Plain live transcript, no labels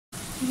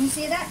Can you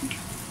see that?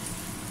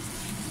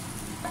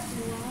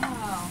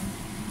 Wow.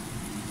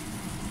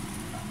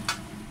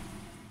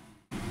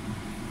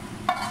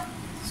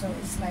 So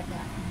it's like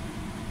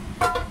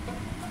that.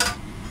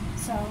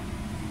 So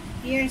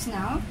here's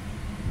now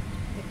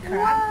the crab.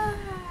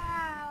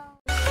 Wow.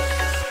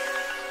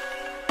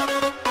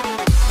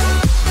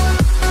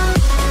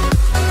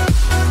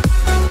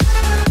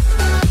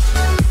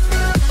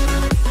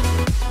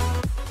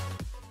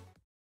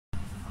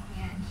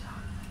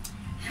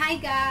 Hi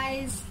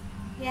guys!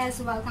 Yes,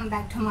 welcome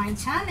back to my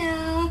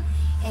channel.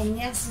 And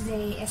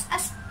yesterday is a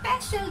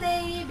special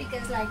day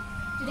because like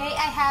today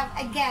I have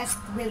a guest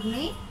with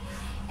me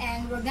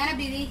and we're gonna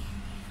be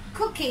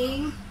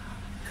cooking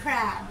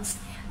crabs.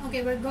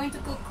 Okay, we're going to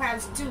cook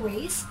crabs two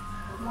ways.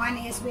 One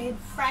is with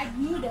fried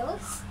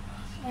noodles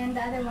and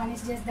the other one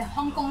is just the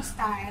Hong Kong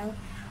style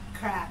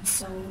crabs.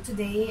 So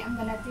today I'm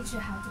gonna teach you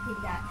how to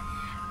cook that.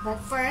 But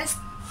first,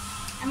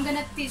 I'm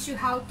gonna teach you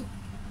how to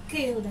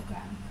kill the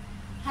crab.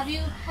 Have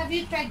you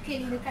tried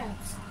killing the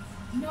crabs?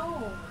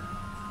 No,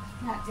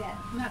 Not yet.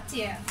 not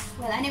yet.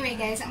 Well, anyway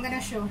guys, I'm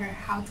gonna show her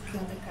how to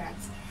kill the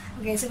crabs.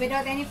 Okay, so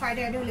without any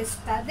further ado, let's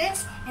start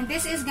this. And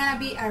this is gonna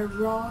be a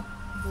raw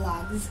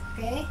vlogs,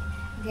 okay?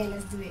 Okay,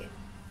 let's do it.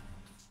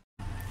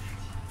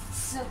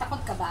 So,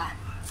 takot ka ba?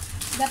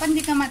 Dapat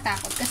hindi ka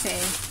matakot kasi,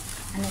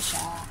 ano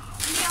siya,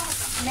 Hindi ako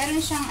to. meron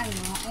siyang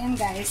ano, ayan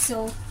guys,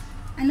 so,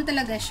 ano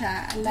talaga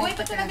siya, Buhay alive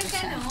pa pa talaga talaga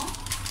siya, siya. no?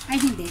 Ay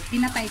hindi,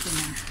 pinatay ko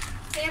na.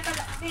 Kaya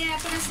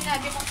pala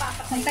sinabi mong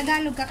papatay. Pag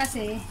Tagalog ka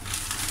kasi,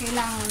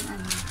 kailangan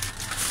ano.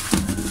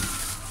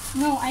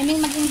 No, I mean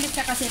mag-English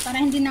ka kasi para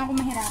hindi na ako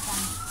mahirapan.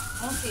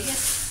 Okay.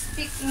 Just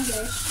speak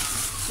English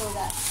so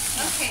that.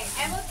 Okay,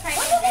 I will try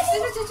Oh, my best.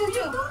 don't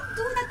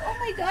do that. Oh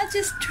my god,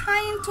 just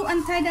trying to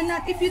untie the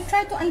knot. If you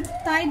try to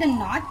untie the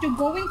knot, you're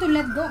going to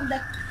let go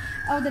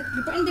of the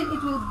clipper and then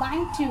it will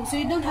bind you. So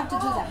you don't have to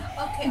do that.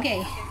 Okay. Okay.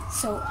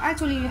 So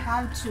actually you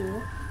have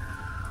to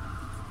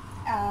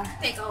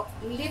Take out.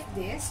 lift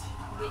this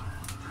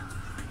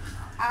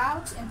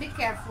out and be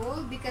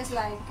careful because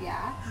like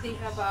Di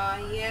ka ba?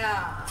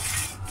 Yeah.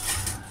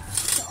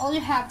 so all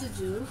you have to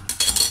do,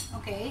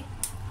 okay,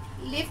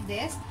 lift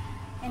this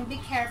and be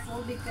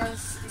careful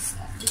because it's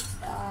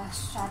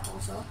sharp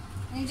also,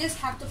 and you just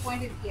have to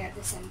point it here at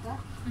the center,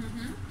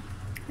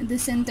 the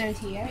center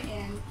here,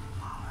 and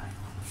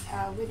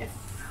with a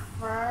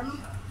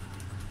firm,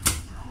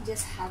 you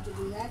just have to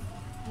do that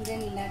and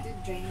then let it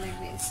drain like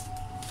this.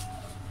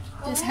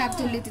 Just have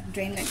to let it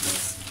drain like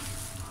this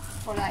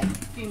for like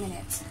a few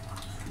minutes.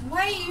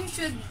 Why you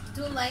should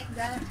do like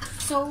that?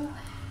 So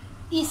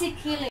easy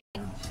killing.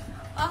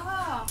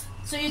 Oh.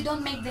 So you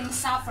don't make them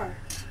suffer.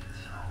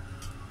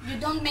 You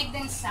don't make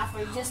them suffer.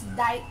 You just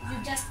die. You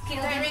just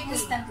kill them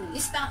instantly.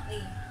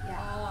 Instantly. Yeah.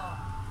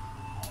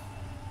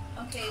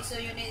 Oh. Okay,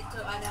 so you need to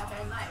another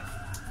knife.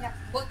 Yeah.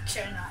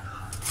 Butcher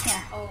knife.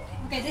 Yeah. Oh.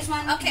 Okay, this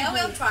one. Okay, I you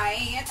will do it. try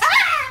it.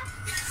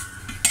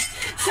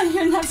 So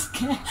you're not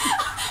scared.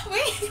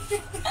 Wait,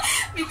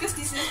 because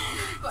this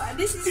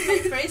is my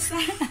first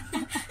time.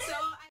 So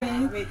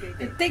wait.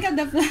 Take out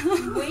the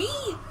flower.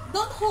 Wait,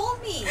 don't hold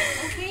me,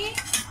 okay?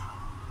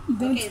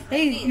 Don't. Okay,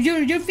 Hey,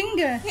 like your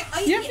finger. Yeah, oh,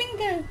 Your yeah.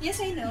 finger.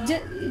 Yes, I know.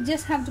 You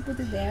just have to put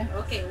it there.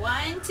 Okay,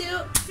 1, 2,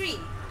 3.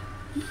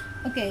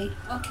 Okay.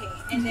 Okay,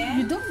 and You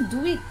then don't do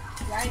it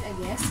right, I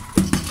guess.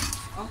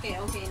 okay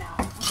now.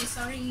 Okay,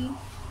 sorry. Oh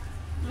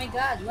my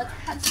God, what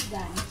have you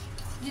done?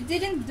 You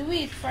didn't do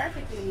it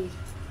perfectly.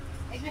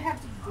 Like you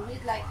have to do it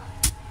like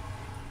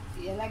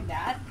like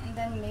that, and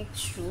then make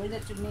sure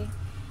that you make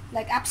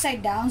like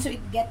upside down so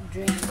it get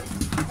drained,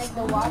 like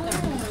the water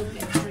will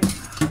get drained.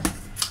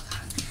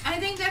 I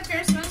think the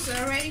first one's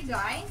already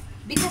dying.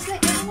 Because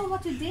like I don't know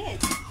what you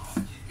did.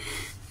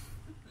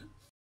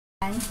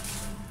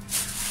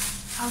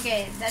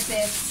 Okay, that's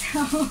it.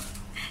 So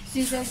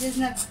she said she's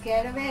not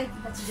scared of it,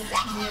 but she just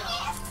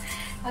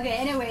okay.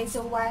 Anyway,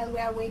 so while we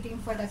are waiting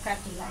for the crab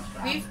to like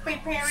We're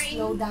preparing.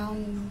 slow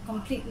down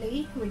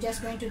completely, we're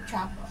just going to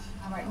chop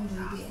our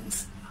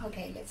ingredients.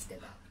 Okay, let's do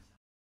that.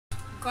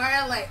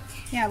 Garlic,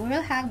 Yeah, we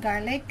will have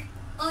garlic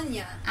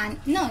onion. and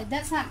no,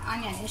 that's not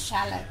onion. It's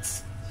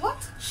shallots. What?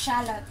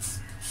 Shallots.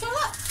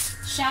 Shallots.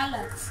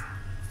 SHALLOT.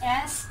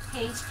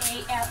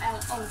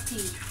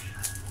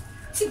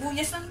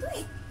 Sibuyas lang to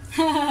eh.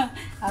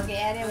 Okay,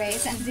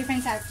 anyways, and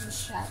different types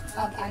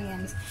of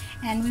onions,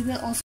 and we will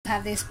also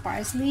have this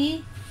parsley,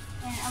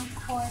 and of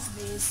course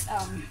this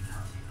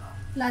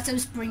lots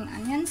of spring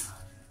onions.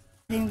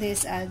 I think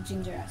this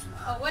ginger as well.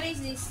 Oh, what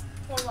is this?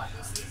 For what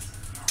is this?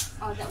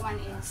 Oh, that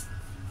one is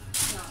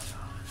no.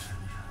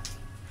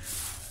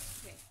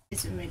 Okay.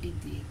 It's already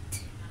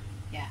baked.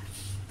 Yeah,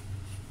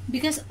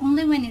 because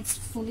only when it's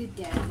fully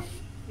dead then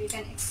we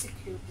can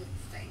execute the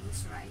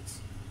things, right?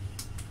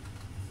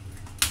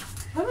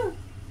 Oh.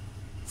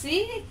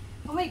 See?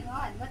 Oh my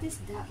God, what is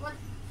that?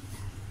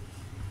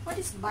 What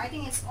is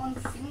biting its own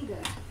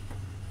finger?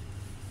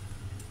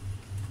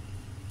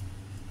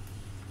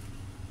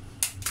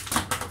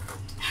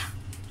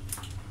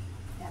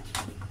 That.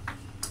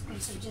 Okay,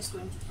 so just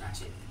going to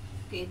brush it.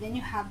 Okay, then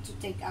you have to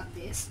take out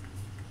this.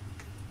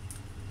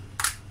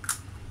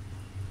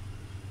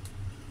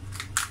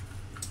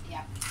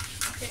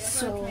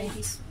 So try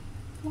this.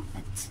 what?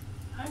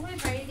 I will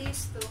try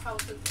this to how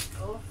to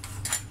do.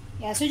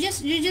 Yeah, so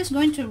you're just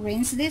going to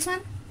rinse this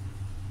one.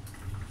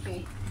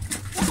 Okay.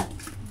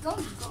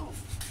 Don't go.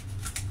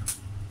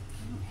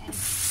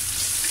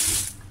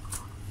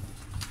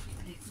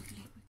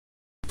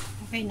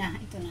 Okay na,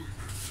 ito na.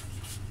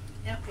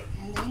 Okay.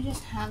 And then you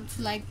just have to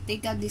like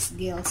take out these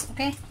gills.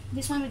 Okay?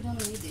 This one we don't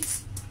need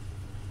this.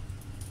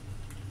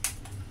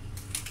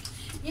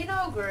 You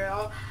know,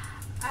 girl,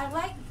 I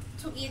like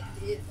to eat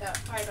the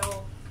part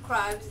of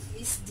crabs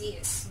is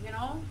this, you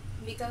know,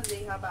 because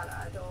they have a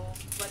lot of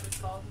what it's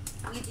called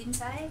meat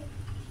inside.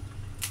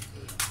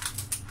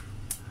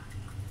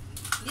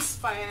 This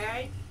part,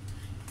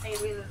 I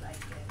really like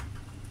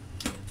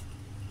it.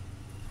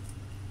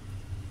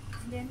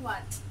 And then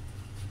what?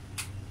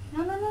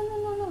 No, no, no, no,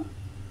 no, no.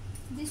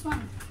 This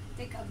one.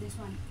 Take out this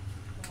one.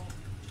 Oh.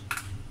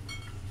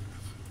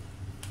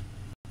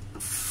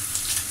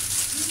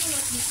 You know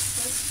what this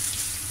is?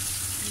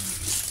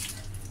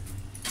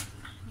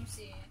 You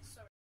see,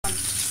 sorry.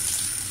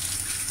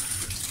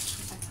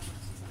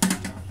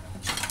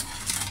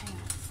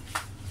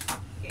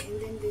 Okay,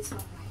 and then this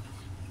one.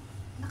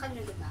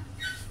 Nakalala diba?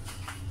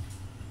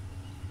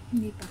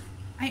 Hindi pa.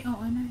 Ay,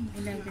 oo na.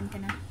 11 ka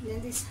na. Then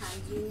this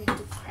hand, you need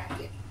to crack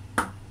it.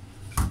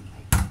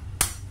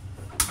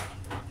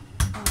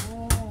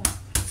 Oh.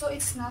 So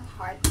it's not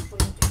hard for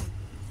you to eat.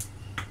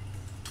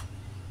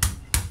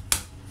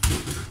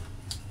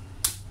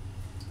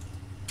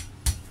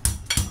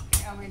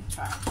 Okay, I will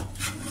try.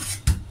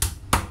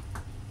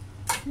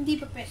 Hindi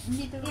pa pe.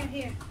 Hindi to.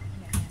 Here.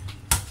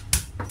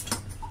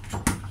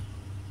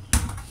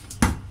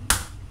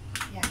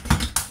 Yeah.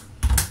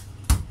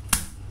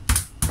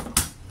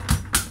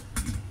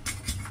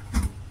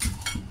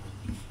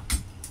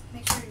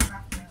 Make sure you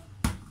wrap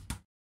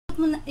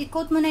well.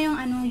 I-coat mo na yung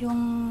ano,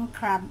 yung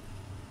crab.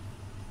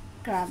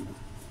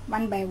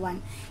 One by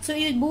one. So,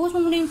 ibuhos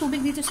mo muna yung tubig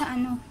dito sa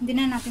ano. Hindi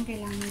na natin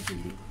kailangan yung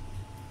tubig.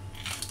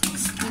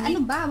 Ano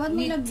ba? Ba't mo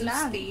Need to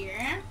laglag?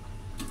 stir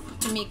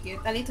to make it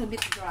a little bit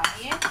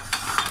dry.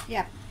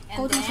 Yep. And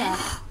Coat mo then, siya.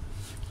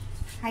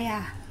 Kaya.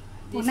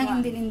 Huwag this nang one.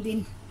 indin-indin.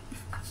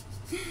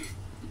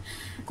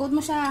 Coat mo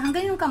siya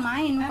hanggang yung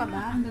kamay. Ano ka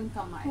ba? Hanggang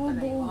kamay. Oo,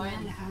 Palay buo oil.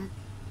 na lahat.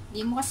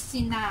 Hindi mo kasi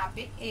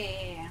sinabi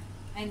eh.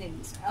 I need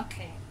this.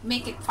 Okay.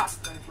 Make it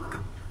faster.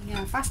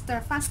 Yeah, faster,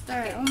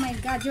 faster. Oh my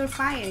God, you're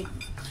fired.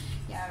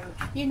 Yeah.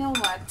 You know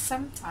what?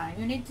 Sometimes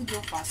you need to do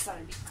faster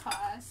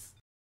because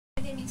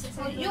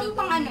Yung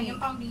pang ano, yung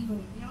pang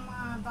bihon. Yung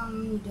mga pang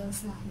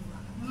noodles na ano.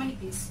 Yung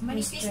manipis.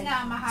 manipis Straight.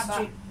 na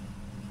mahaba. Straight.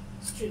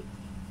 Okay.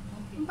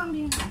 Yung pang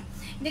bihon.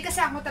 Hindi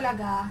kasi ako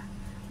talaga,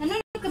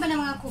 nanonood ka ba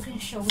ng mga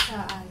cooking show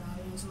sa ano,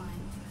 yung sa mga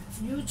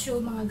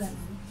YouTube, mga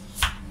ganun?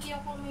 Hindi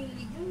ako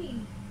mahilig yun eh.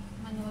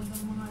 Manood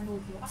ng mga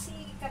luto.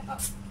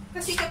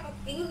 Kasi kapag,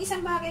 yung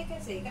isang bagay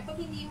kasi, kapag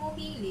hindi mo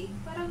hilig,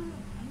 parang,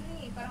 ano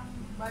eh, parang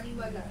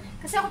baliwala.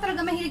 Kasi ako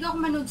talaga mahilig ako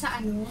manood sa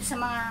ano, sa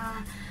mga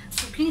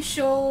cooking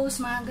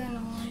shows, mga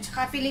ganun.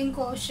 Tsaka feeling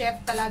ko, chef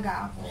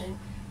talaga ako.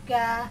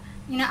 Kaya,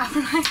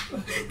 ina-apply ko.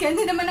 Kaya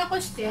hindi naman ako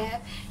chef.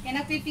 Kaya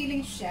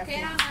napipiling chef.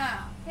 Kaya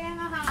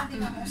nga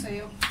hangatin ako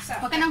sa'yo.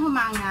 Huwag ka nang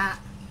humanga.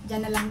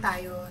 Diyan na lang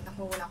tayo.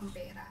 Naku, wala akong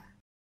pera.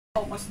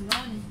 Focus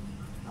nun.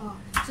 Oh.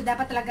 So,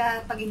 dapat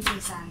talaga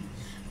pag-increasean.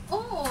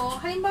 Oo,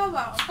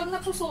 halimbawa, pag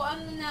napusuan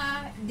mo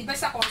na, di ba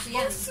sa course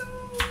yan?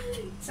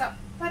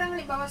 Parang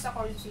halimbawa sa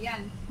course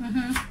yan.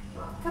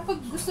 Kapag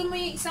gusto mo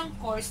yung isang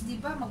course,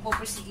 di ba,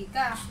 magpupursige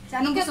ka. So,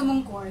 anong gusto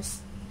mong course?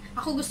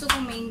 Ako gusto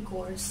kong main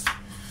course.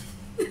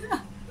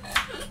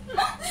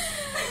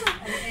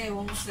 Ay,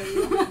 ewan ko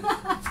sa'yo.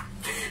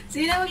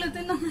 Sige na, magluto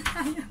naman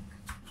tayo.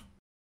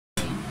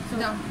 So,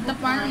 the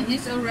pan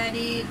is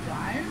already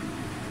dry.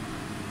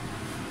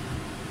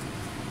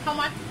 How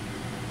much?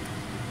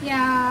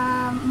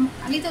 Yeah,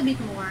 a little bit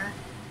more.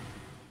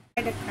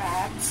 The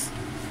crabs.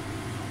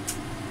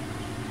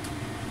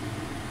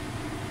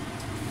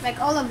 Like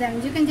all of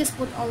them. You can just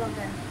put all of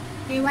them.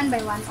 Okay, one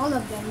by one. All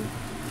of them.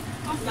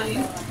 One by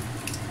Okay. one.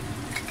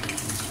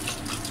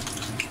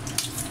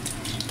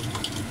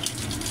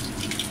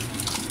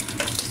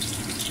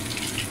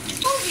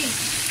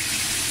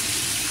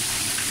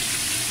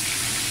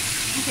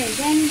 Okay,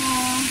 then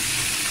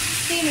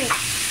steam it.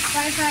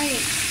 Fry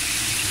it.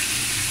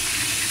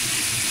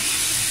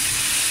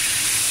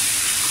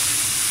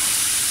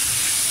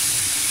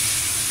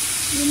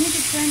 You need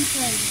to turn,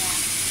 yeah.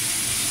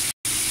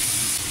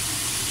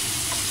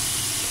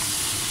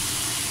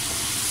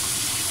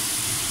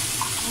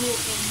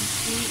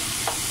 OMG.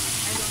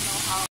 I don't know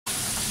how.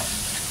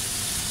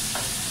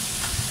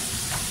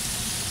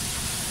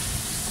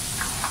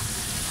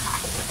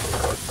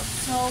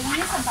 So when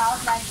it's about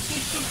like 50%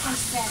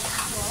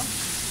 cooked,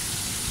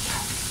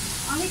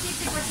 only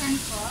 50%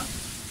 cooked,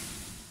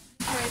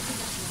 pour it to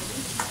the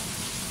plate.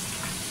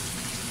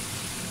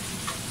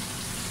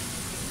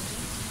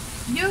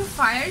 Your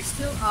fire is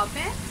still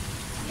open?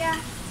 Yeah,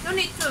 No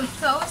need to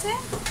close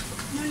it?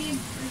 no need.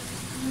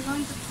 We're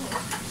going to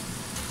cook.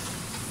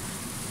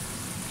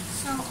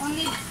 So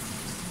only 50%,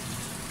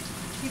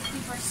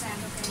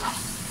 okay?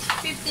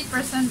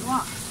 50%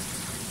 what?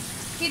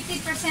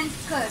 50%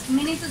 cooked,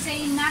 meaning to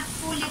say not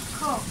fully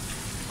cooked.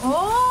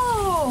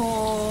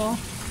 Oh.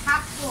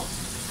 Half cooked.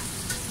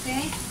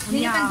 Okay? Then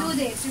you Yeah. can do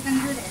this. You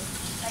can do this.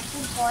 Like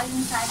put oil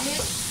inside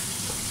it.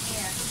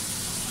 Here.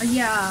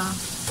 Yeah.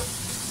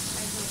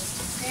 Like this.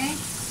 Okay?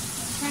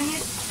 Turn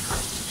it.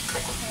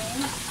 Okay.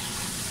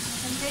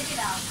 You can take it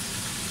out.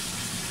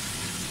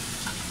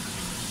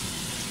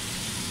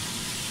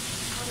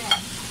 Okay.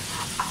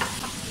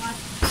 What?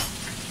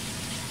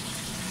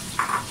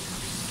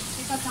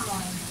 Take out some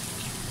oil.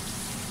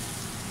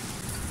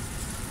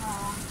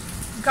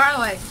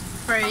 Garlic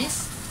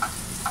first.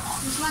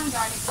 This one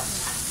garlic.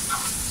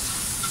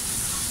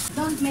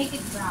 Don't make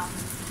it brown.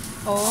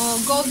 Oh,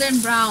 golden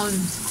brown.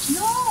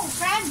 No,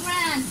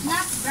 fragrant,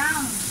 not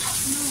brown.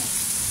 No.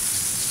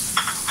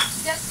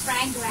 Just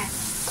fragrant.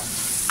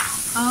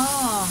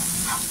 Oh,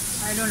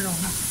 I don't know.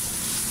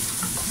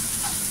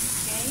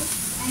 Okay.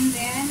 And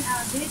then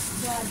this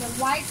the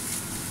white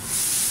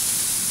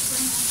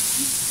spring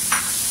onion.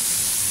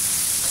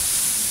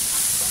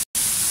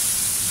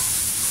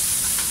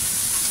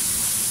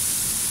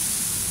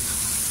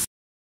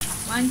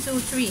 1, 2,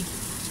 3.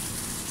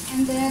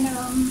 And then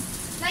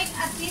like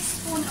a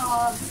teaspoon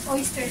of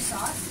oyster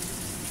sauce.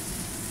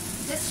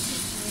 Just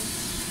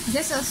teaspoon.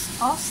 This is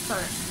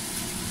oyster.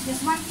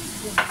 Just 1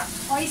 teaspoon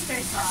oyster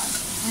sauce.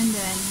 And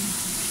then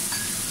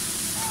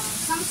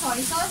Some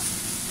soy sauce.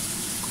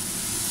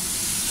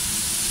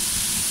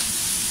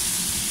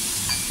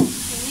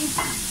 Okay.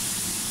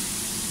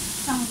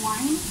 Some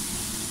wine.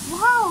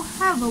 wow,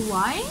 have a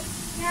wine?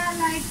 Yeah,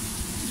 like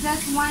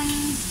just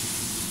 1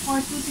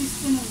 or 2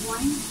 teaspoons of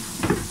wine.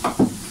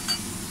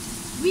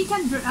 We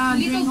can Little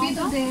drink bit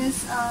also? of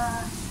this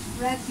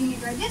red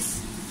vinegar.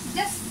 Just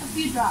a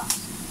few drops.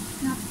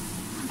 No.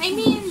 I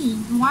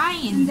mean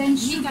wine. And then We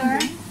sugar. can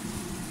drink.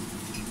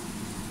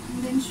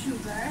 And then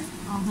sugar.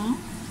 Uh-huh.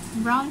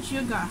 Brown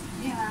sugar.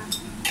 Yeah.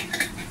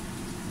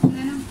 And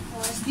then of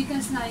course,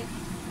 because like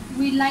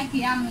we like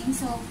yummy,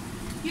 so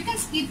you can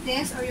skip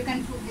this or you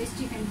can put this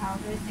chicken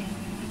powder thing.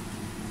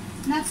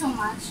 Not so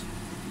much.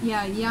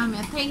 Yeah, yummy.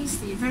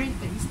 Tasty. Very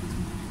tasty.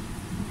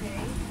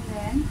 Okay. And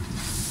then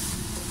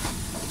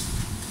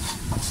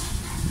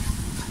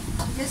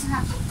you just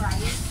have to fry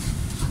it,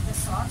 the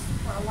sauce,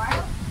 for a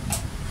while.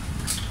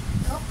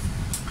 So,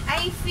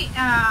 I feel,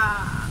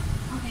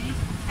 okay.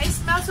 I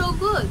smell so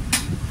good.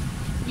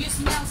 You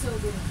smell so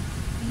good.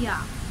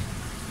 Yeah.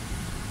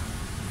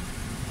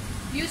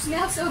 You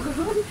smell so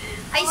good?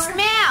 I Or-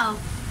 smell.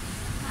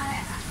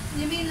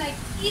 You mean like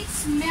it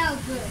smell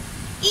good?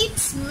 It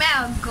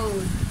smell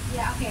good.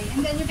 Yeah, okay.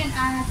 And then you can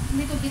add a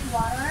little bit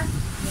water.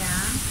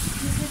 Yeah.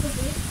 Just a little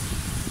bit.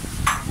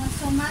 Not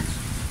so much.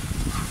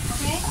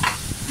 Okay?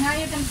 Now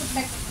you can put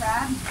like the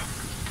crab.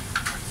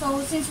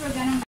 So since we're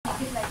gonna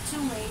make it like 2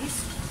 ways,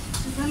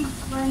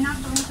 we're not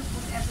going to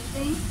put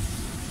everything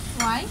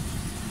Why?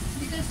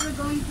 because we're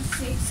going to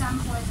save some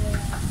for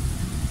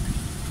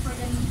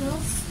the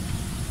noodles.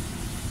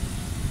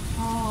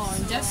 Oh,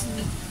 So, just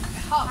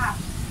half.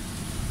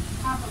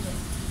 Half of it.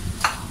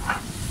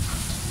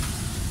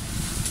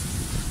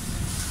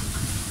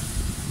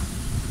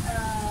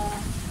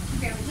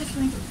 Okay, we're just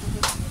going to put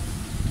it here.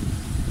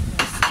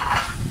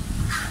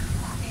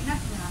 Okay, not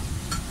enough.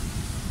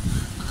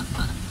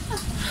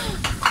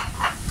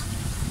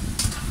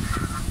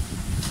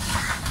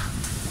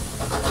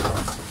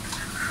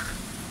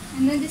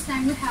 And then this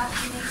time you have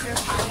to make your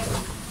fire.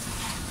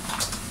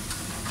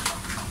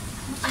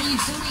 What are you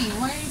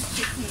doing? Why are you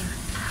cooking?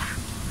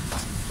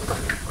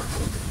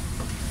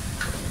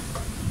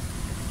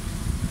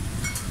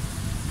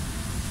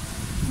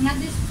 And at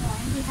this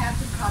point, we have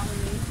to cover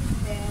it.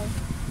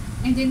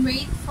 And then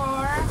wait for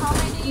how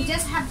You many?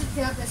 just have to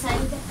tilt the side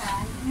of the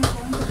pan, and you're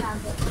going to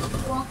have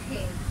the wok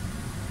hay.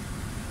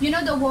 You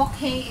know the wok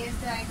hay is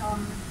like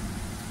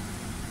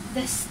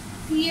the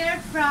stir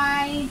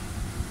fry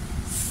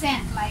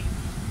scent. Like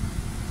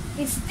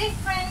it's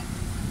different.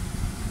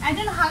 I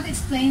don't know how to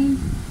explain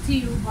to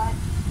you, but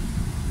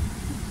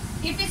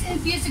if it's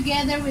infused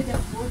together with the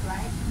food,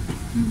 right?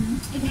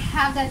 Mm-hmm. It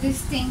have that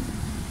distinct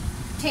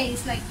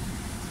taste. Like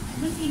I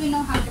don't even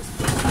know how to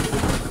explain to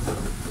you.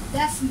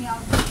 That smell.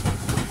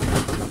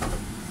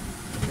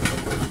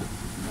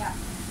 Yeah.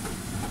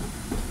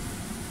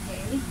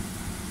 Okay.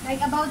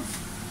 Like about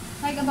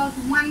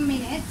 1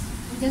 minute.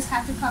 We just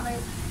have to cover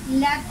it.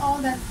 Let all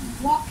that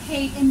wok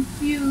hay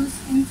infuse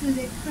into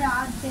the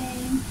crab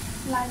thing.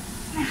 Like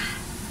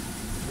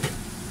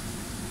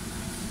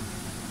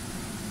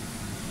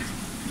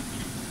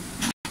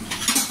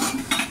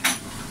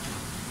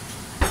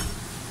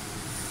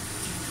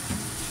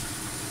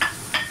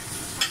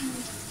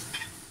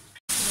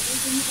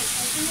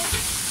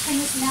can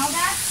you smell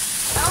that?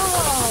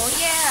 Oh,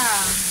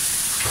 yeah.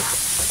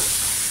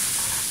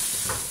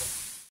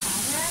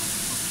 Powder.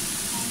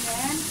 And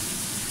then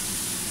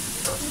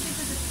put it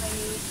to the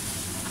plate.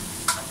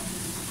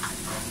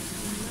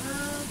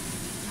 Look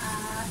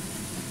at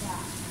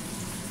that.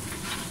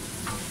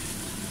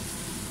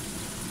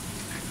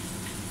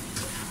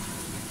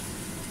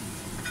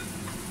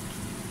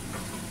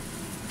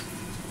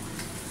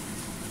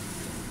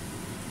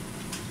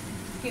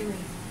 Okay,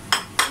 wait.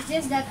 It's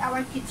just that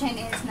our kitchen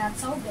is not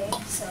so big,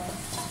 so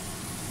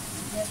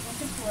just going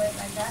to pour it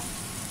like that.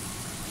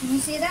 Can you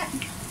see that?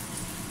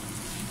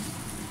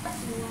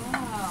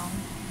 Wow.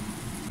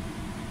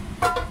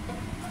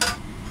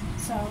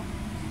 So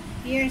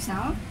here's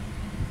now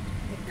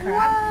the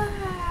crab.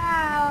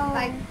 Wow.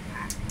 Like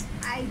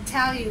I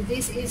tell you,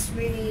 this is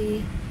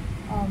really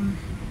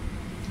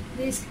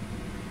this.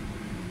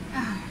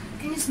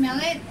 Can you smell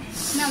it?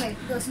 Smell it.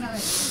 Go smell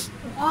it.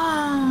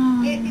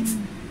 Wow. It's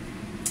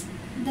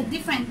the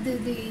different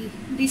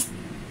this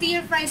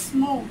stir fry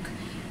smoke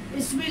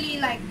is really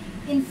like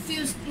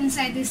infused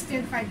inside this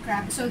stir fried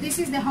crab. So this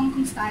is the Hong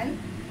Kong style.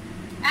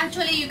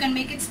 Actually, you can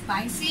make it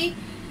spicy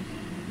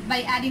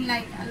by adding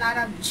like a lot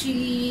of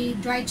chili,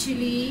 dry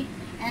chili,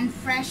 and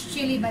fresh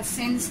chili. But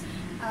since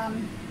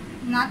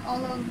not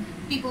all of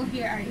people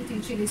here are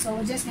eating chili, so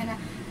we're just gonna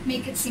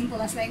make it simple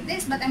as like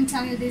this. But I'm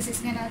telling you, this is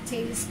gonna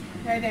taste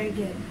very, very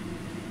good.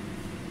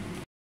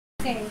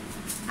 Okay,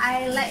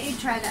 I let you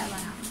try that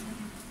one out.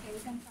 Okay, we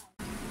can try.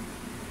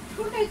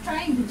 What are you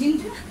trying? The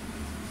ginger?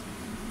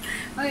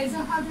 Okay, so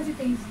how does it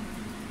taste?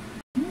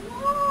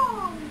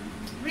 Wow!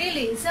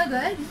 Really? So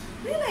good?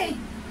 Really?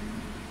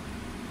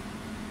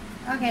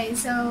 Okay,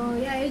 so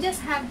yeah, you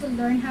just have to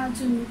learn how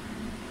to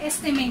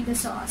estimate the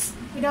sauce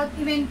without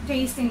even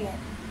tasting it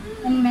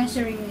and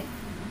measuring it.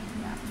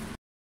 Yeah.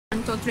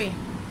 1, 2, 3.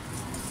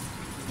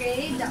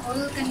 Okay, the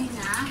oil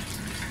kanina.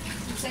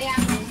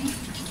 Sayangin.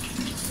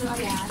 So,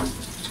 ayan.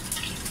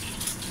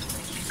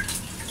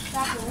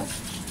 Tapos,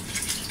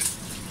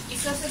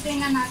 isasatin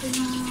na natin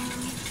yung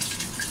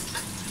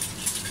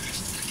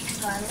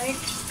garlic.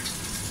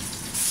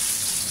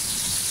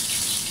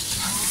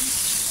 Ayan.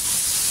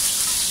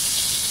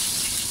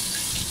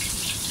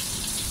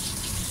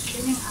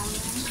 Then yung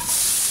onion.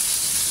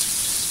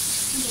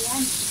 Ano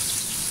yan?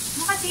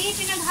 Ano kasi,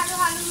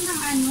 pinaghalo-halo mo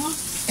ng ano.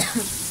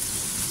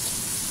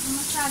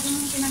 Masyado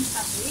mong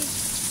pinagtabi.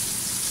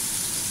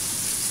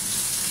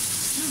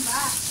 Ano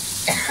ba?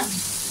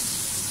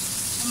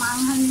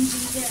 Umaanghang yung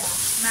ginger ah.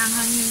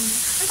 Manghang yun.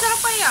 Ang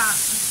sarap kaya.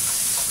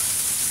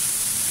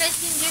 Kahit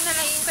ginger na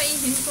lang yung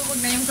kainin ko,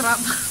 huwag na yung crab.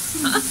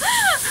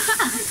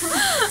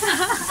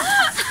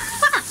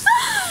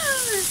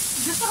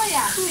 Gusto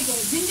kaya? Sige,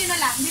 ginger na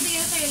lang.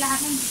 Bibigyan ko sa'yo lahat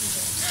ng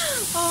ginger.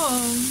 Oo.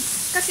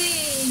 Kasi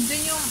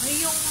dun yung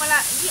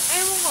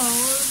ewan ko,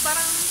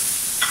 parang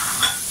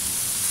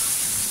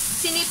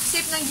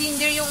sinip-sip ng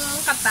ginger yung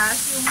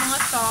katas, yung mga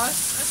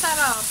sauce. Ang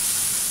sarap.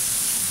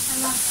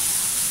 Alam.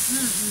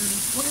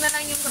 Huwag na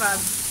lang yung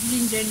crab.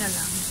 Ginger na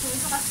lang. So,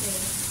 ito kasi,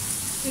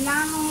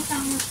 kailangan mong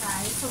siyang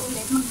fry. So,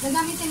 ulit,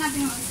 gagamitin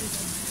natin yung oyster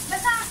sauce.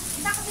 Basta,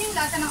 ita kasi yung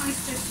lasa ng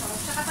oyster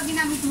sauce. Saka pag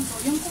ginamit mo to,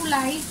 yung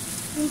kulay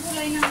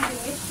ng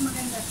dish,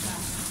 maganda siya.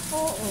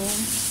 Oo.